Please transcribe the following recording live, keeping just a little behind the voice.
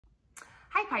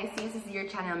Hi Pisces, this is your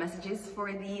channel messages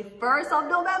for the 1st of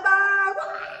November.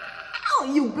 Wow,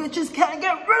 you bitches can't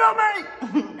get rid of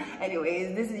me.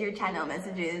 Anyways, this is your channel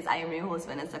messages. I am your host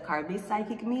Vanessa Carby,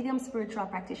 psychic medium, spiritual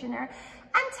practitioner,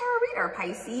 and tarot reader.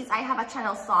 Pisces, I have a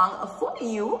channel song for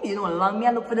you. You know, long me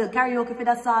I look for the karaoke for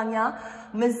that song, yeah.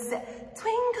 Miss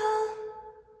Twinkle,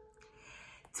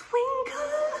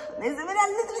 Twinkle. Listen to that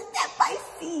little step,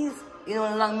 Pisces. You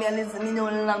know, long me I listen. You know,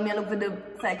 long me I look for the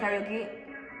karaoke.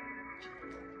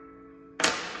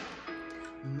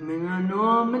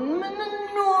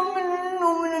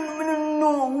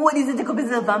 What is it to copy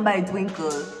the fan by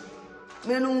Twinkle? I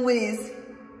don't know what is.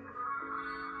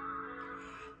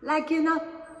 Like you know,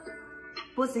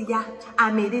 pussy yeah.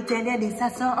 I made it tell you this a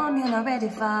song you not ready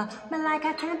for. Me like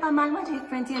a temper man, we're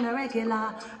different in a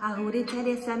regular. I hold it tell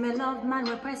you say me love man,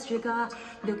 we press trigger.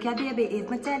 Look ya baby, if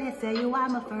me tell you say you are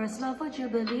my first love, would you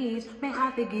believe? Me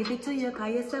have to give it to you,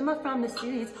 cause you send me from the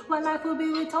streets. What life will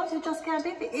be without you, just can't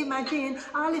even imagine.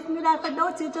 All if me life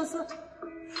without you, just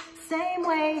same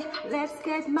way. Let's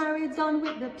get married, done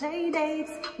with the play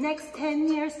dates. Next 10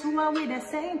 years to one with the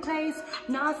same place.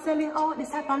 Not selling out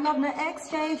this type of love, no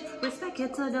exchange. Respect you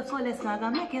to the fullest, not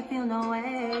gonna make you feel no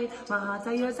way. My heart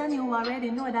are yours and you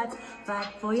already know that.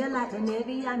 Fight for you like the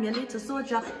Navy, I'm your little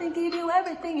soldier. They give you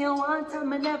everything you want and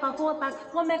me never hold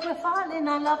back. Won't make me fall in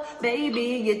love.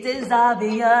 Baby, it is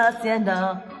obvious, you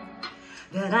know,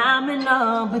 that I'm in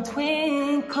love with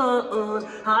Twinkle.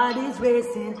 Heart is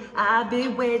racing, I've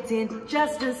been waiting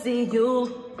just to see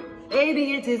you.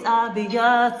 Baby, it is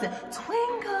obvious,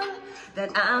 Twinkle,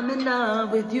 that I'm in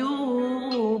love with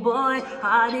you. Boy,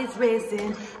 heart is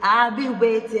racing, I've been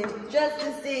waiting just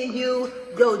to see you.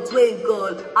 Yo,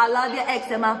 Twinkle, I love your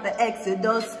ex, I'm off the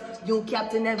Exodus. You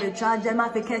captain every charge, I'm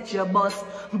have to catch your bus.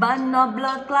 But no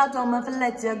blood clot, I'm have to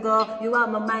let you go. You are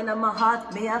my mind and my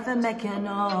heart, me have to make you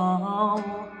know.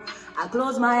 I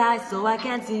close my eyes so I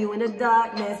can't see you in the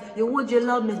darkness. Would you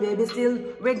love me, baby, still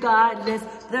regardless.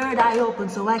 Third eye open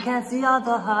so I can't see all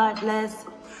the heartless.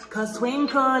 Cause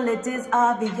Twinkle, it is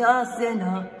obvious, you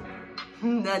know,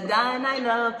 that I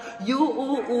love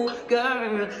you,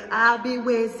 girl. I'll be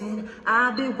waiting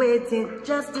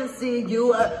just to see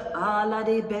you. All of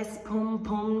the best pum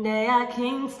pum they are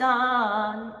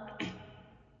Kingston.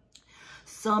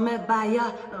 So me buy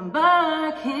ya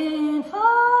Birkin for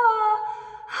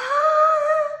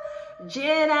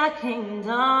Jada Kingdom.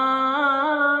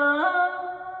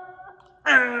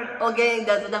 Okay,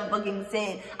 that's what I'm fucking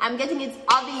saying. I'm getting it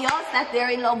obvious that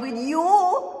they're in love with you.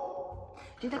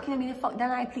 Jada, can you fuck that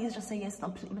night? Please just say yes. No,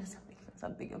 please.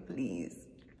 I'm bigger, please.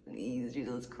 Please,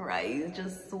 Jesus Christ.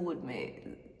 Just soothe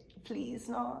me. Please,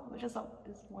 no. We just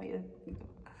want you.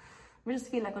 We just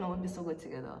feel like we would be so good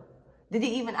together. Did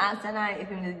he even ask that night if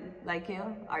he did like you?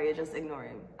 Or you just ignore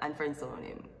him and friend zone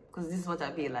him? Because this is what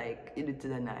I feel like you did to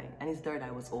the night. And his third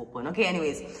eye was open. Okay,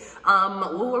 anyways.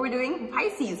 What were we doing?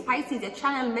 Pisces. Pisces, your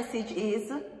channel message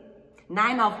is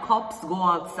 9 of Cups, go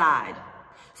outside.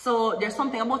 So there's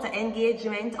something about an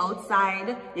engagement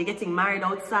outside, you're getting married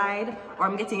outside, or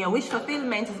I'm getting a wish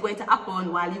fulfillment is going to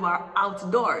happen while you are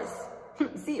outdoors.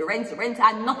 See, rent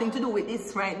had nothing to do with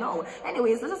this right now.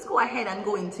 Anyways, let's just go ahead and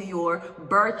go into your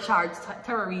birth chart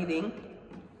tarot reading.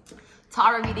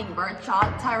 Tarot reading, birth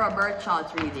chart, tarot birth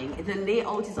chart reading. The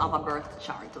layout is of a birth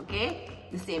chart, okay?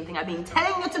 The same thing I've been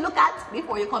telling you to look at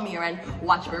before you come here and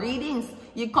watch my readings.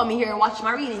 You come here, watch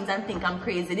my readings and think I'm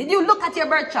crazy. Did you look at your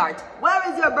birth chart? Where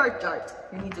is your birth chart?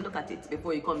 You need to look at it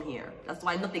before you come here. That's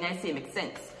why nothing I say makes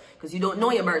sense, because you don't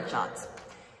know your birth chart.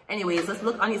 Anyways, let's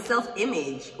look on your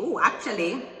self-image. Oh,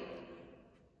 actually,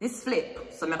 this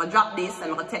flip. So I'm going to drop this,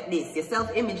 I'm going to take this. Your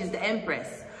self-image is the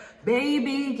Empress.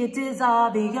 Baby, it is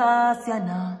obvious, you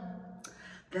know,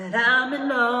 that I'm in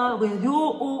love with you.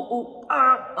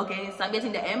 Okay, so I'm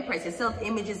getting the Empress. Your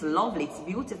self-image is lovely. It's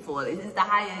beautiful. It is the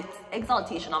highest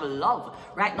exaltation of love.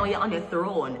 Right now, you're on your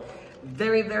throne.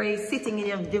 Very, very sitting in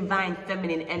your divine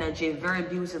feminine energy. Very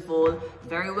beautiful.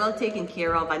 Very well taken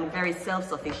care of and very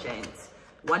self-sufficient.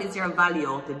 What is your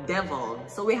value? The Devil.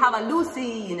 So we have a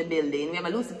Lucy in the building. We have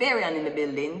a Luciferian in the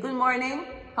building. Good morning.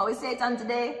 How is Satan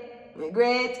today?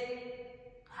 Great.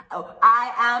 Oh,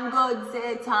 I am good,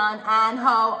 Satan. And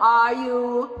how are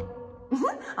you?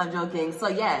 I'm joking. So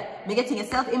yeah, me getting your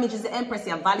self-image is the Empress,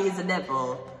 your value is the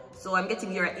Devil. So I'm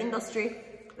getting your industry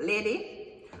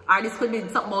lady. Or this could be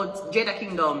something about Jada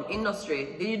Kingdom,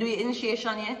 industry. Did you do your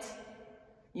initiation yet?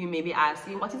 You may be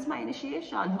asking, what is my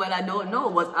initiation? Well, I don't know.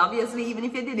 But obviously, even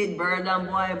if you did it, Bird and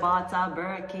Boy bought a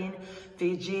Birkin for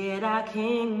Jada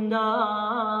Kingdom.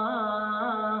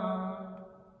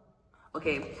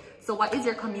 Okay, So what is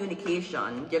your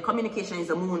communication? Your communication is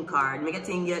a moon card. Me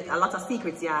getting a lot of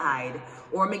secrets you hide.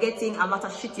 Or me getting a lot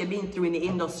of shit you've been through in the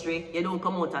industry. You don't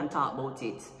come out and talk about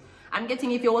it. I'm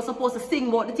getting if you were supposed to sing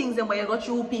about the things that where you go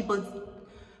through,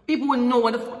 people wouldn't know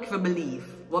what the fuck you believe.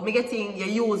 But me getting you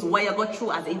use what you go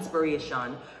through as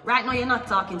inspiration. Right now you're not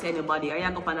talking to anybody. Are you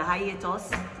up on a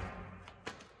hiatus?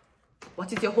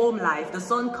 What is your home life? The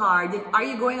sun card. Are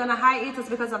you going on a hiatus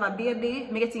because of a baby?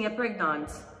 Me getting you pregnant.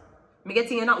 Me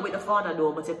getting you not with the father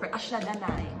though, but you're pregnant. I should have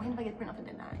deny. When do I get pregnant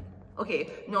for deny? Okay,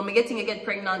 no, me getting you get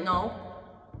pregnant now.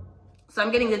 So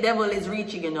I'm getting the devil is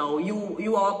reaching you now.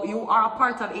 You are a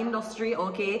part of industry,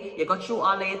 okay? You got through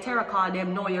all the tarot card,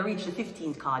 them now you reach the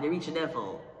 15th card, you reach the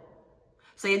devil.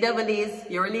 So your devil is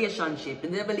your relationship. The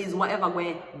devil is whatever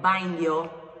going to bind you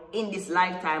in this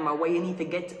lifetime or where you need to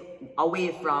get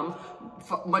away from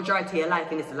for majority of your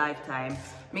life in this lifetime.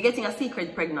 I'm getting a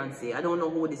secret pregnancy. I don't know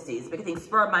who this is. I'm getting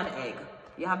sperm and egg.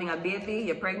 You're having a baby,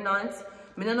 you're pregnant.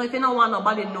 I don't know if you don't want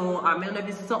nobody know, or I don't know if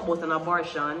this is something about an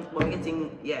abortion, but I'm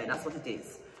getting, yeah, that's what it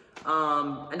is.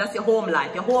 And that's your home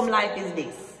life. Your home life is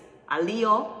this. A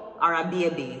Leo or a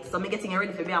baby. So I'm getting you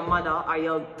ready to be a mother. Are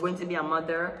you going to be a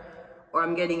mother? Or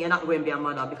I'm getting you're not going to be a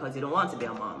mother because you don't want to be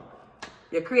a mom.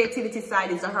 Your creativity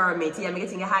side is a hermit. Yeah, I'm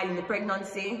getting you hiding the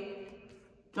pregnancy.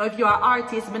 Now, if you're an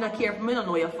artist, I don't care if I don't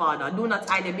know your father. Do not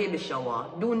hide the baby shower.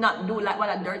 Do not do like what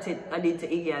I did to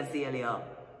Iggy Azalea.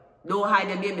 Don't hide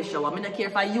the baby shower. I don't care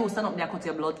if I use stand up there cut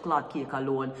your blood clot cake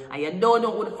alone. And you don't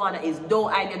know who the father is.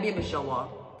 Don't hide the baby shower.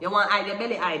 You want to hide your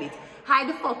belly, hide it. Hide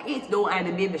the fuck it. Don't hide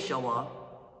the baby shower.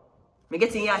 I'm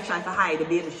getting you trying to hide the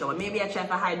baby shower. Maybe I try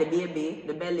to hide the baby,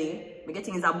 the belly. I'm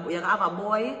getting you have a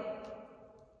boy.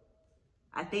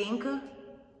 I think.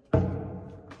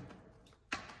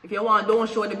 If you want, don't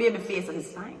show the baby face, that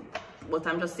is fine. But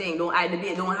I'm just saying, don't hide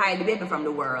the baby from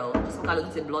the world. Just because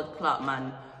it's a blood clot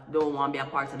man don't want to be a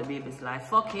part of the baby's life.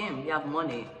 Fuck him. You have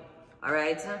money.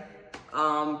 Alright?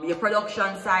 Your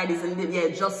production side is your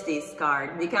justice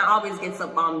card. You can always get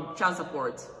some child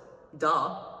support.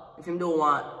 Duh. If you don't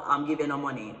want, giving no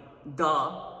money.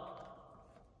 Duh.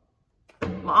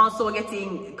 I'm also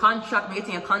getting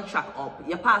a contract up.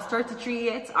 You past 33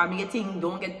 yet? Or I'm getting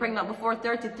don't get pregnant before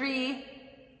 33.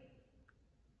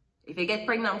 If you get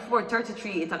pregnant before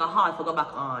 33, it's like a hard to go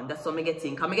back on. That's what I'm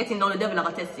getting. Because I'm getting down the devil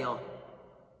like a test you.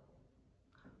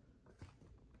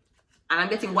 And I'm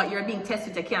getting what you're being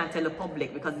tested, you can't tell the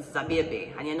public because this is a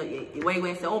baby. And you know, when you're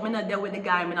going to say, oh, I'm not there with the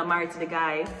guy, I'm not married to the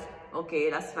guy. Okay,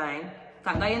 that's fine.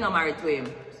 Thank God you're not married to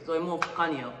him. So you move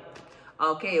on you.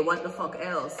 Okay, what the fuck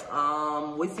else?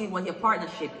 We see what your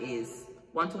partnership is.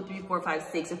 1, 2, 3, 4, 5,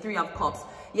 6, the 3 of cups.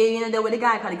 Yeah, you're not there with the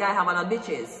guy because the guy have a lot of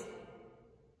bitches.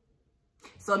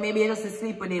 So maybe you just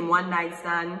sleep with him one night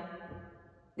stand.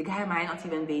 The guy might not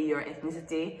even be your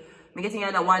ethnicity. I'm getting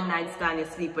another one night stand, you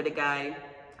sleep with the guy.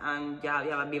 And you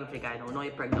have a baby for the guy now. Now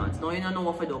you're pregnant. Now you don't know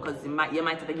what to do because you might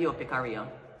have to give up your career.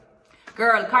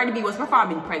 Girl, Cardi B was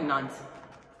performing pregnant.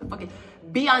 Okay.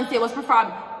 Beyonce was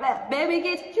performing. Baby,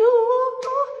 get you.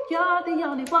 You're the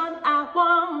only one I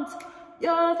want.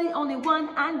 You're the only one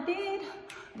I need.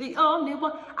 The only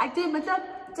one. I did my job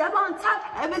on top.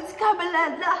 It's coming.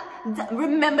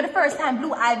 Remember the first time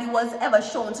Blue Ivy was ever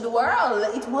shown to the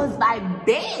world? It was by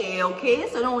Bay, okay?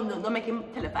 So don't make him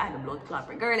tell if I had a blood clot.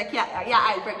 Girl, like, yeah,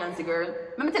 I had pregnancy, girl.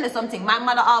 Let me tell you something. My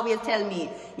mother always tell me,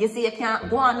 you see, you can't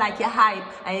go on like you're hype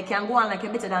and you can't go on like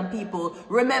you're better than people.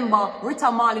 Remember,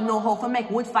 Rita Marley know how to make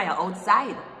wood fire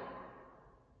outside.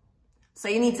 So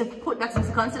you need to put that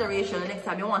into consideration the next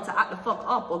time you want to act the fuck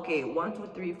up. Okay, 1, 2,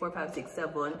 3, 4, 5, 6,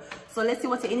 7. So let's see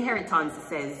what your inheritance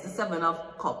says. The 7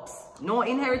 of cups. No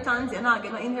inheritance. You're not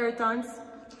getting no inheritance.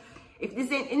 If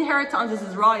this ain't inheritance, this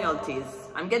is royalties.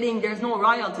 I'm getting there's no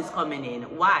royalties coming in.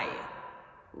 Why?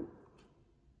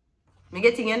 I'm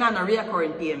getting you're not a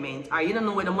reoccurring payment. Or you don't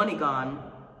know where the money gone.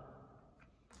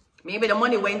 Maybe the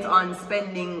money went on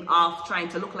spending off trying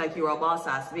to look like you're a boss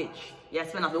ass bitch. Yeah,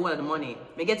 spend off the whole of the money.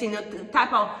 I'm getting the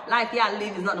type of life you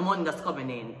live is not the money that's coming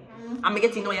in. I'm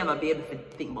getting know you have a baby to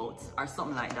think about or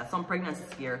something like that. Some pregnancy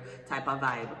scare type of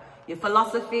vibe. Your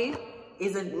philosophy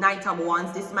is a Knight of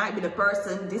Wands. This might be the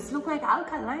person. This look like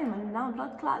alkaline and now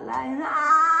blood clot line.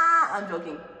 Ah, I'm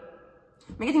joking.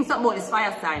 I'm getting something about this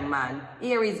fire sign, man.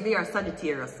 Aries, Leo,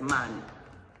 Sagittarius, man.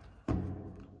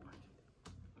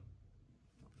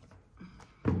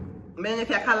 I mean, if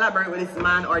you collaborate with this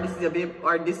man, or this is your babe,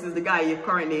 or this is the guy you're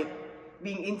currently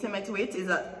being intimate with, is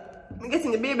that I'm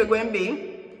getting the baby going to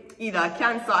be either a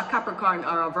Cancer, a Capricorn,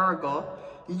 or a Virgo.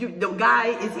 The guy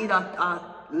is either a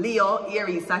Leo,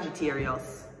 Aries,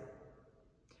 Sagittarius.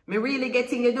 Me really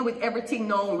getting you do with everything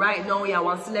now, right now. You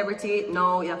want celebrity,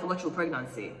 now you have to go through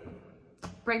pregnancy.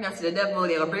 Pregnancy, the devil,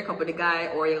 you're gonna break up with the guy,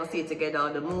 or you're gonna stay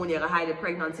together. The moon, you're gonna hide the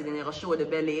pregnancy, then you're gonna show the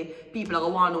belly. People are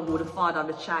gonna want to know who the father of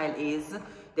the child is.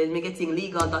 Then we're getting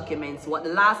legal documents, what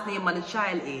the last name of the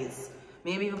child is.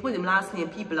 Maybe if you put him last name,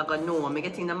 people are gonna know. I'm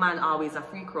getting the man always a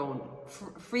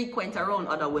frequent around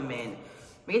other women.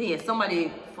 I'm getting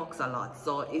somebody fucks a lot.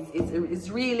 So it's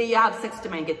really, you have sex to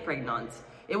men get pregnant.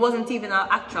 It wasn't even an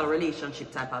actual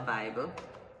relationship type of vibe.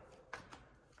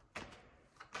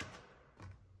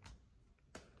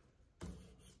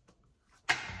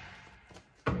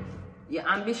 Your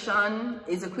ambition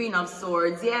is a Queen of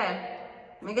Swords. Yeah,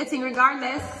 I'm getting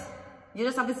regardless. You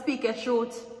just have to speak your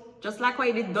truth. Just like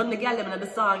why they done the girl in the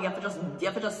song, you have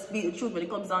to just speak the truth when it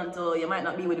comes on to you might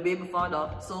not be with the baby father.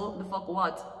 So the fuck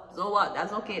what? So what?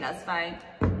 That's okay, that's fine.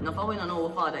 Enough of we don't know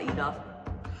our father either.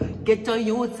 Get your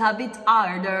youths a bit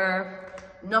harder.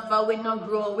 Enough of we not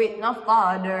grow with no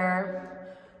father.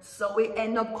 So we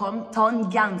end up come turn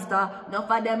gangster.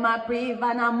 Enough of them a brave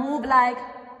and a move like.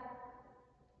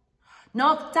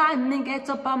 Enough time me get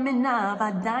up and me nah have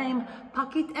a dime.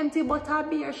 Pocket empty but a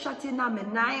beer shot in a me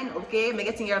 9. Okay, me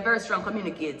getting you're a very strong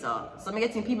communicator. So me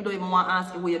getting people don't even want to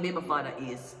ask you who your baby father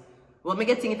is. But me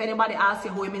getting if anybody asks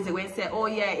you who him is, they will say, oh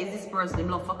yeah, is this person,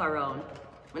 them love fuck around.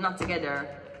 We're not together.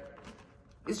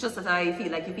 It's just that I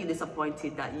feel like you feel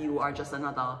disappointed that you are just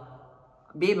another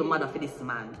baby mother for this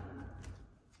man.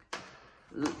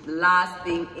 Last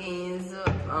thing is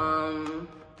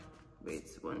wait,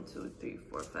 1, 2, 3,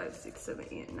 4, 5, 6, 7,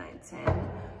 8, 9, 10.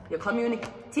 Your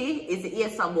community is the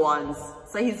Ace of Wands.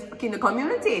 So he's fucking the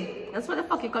community. That's what the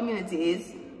fucking community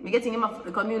is. Me getting him off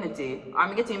the community. Or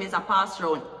me getting him as a pass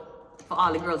round for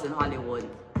all the girls in Hollywood.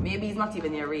 Maybe he's not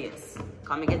even your race.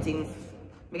 Cause me getting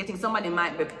somebody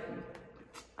might be,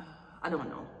 I don't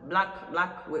know,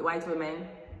 black with white women.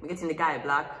 Me getting the guy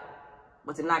black,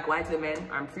 but him like white women.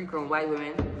 I'm frequent white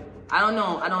women. I don't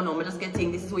know. I'm just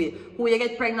getting, this is who you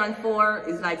get pregnant for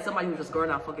is like somebody who's just going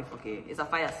out fucky. It's a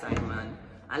fire sign, man.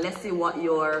 And let's see what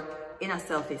your inner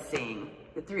self is saying.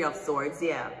 The Three of Swords,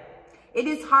 yeah. It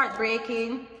is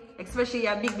heartbreaking, especially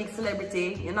a big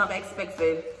celebrity. You're not gonna expect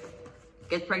to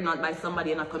get pregnant by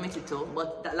somebody you're not committed to,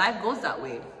 but that life goes that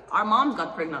way. Our moms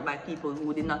got pregnant by people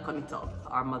who did not commit to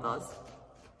our mothers.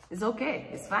 It's okay,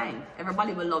 it's fine.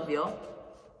 Everybody will love you.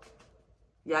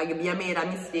 Yeah, you made a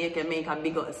mistake, you make a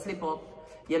big slip up,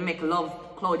 you make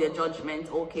love cloud your judgment.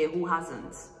 Okay, who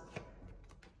hasn't?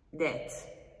 Death.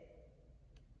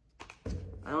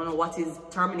 I don't know what is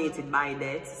terminated by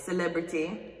death.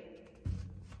 Celebrity.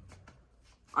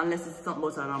 Unless it's something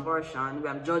about an abortion. We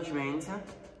have judgment.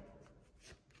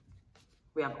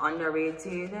 We have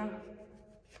underrated.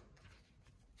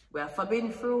 We have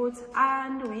forbidden fruit.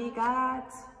 And we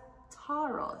got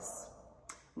Taurus.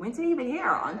 I'm going to leave it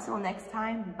here. Until next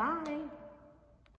time, bye.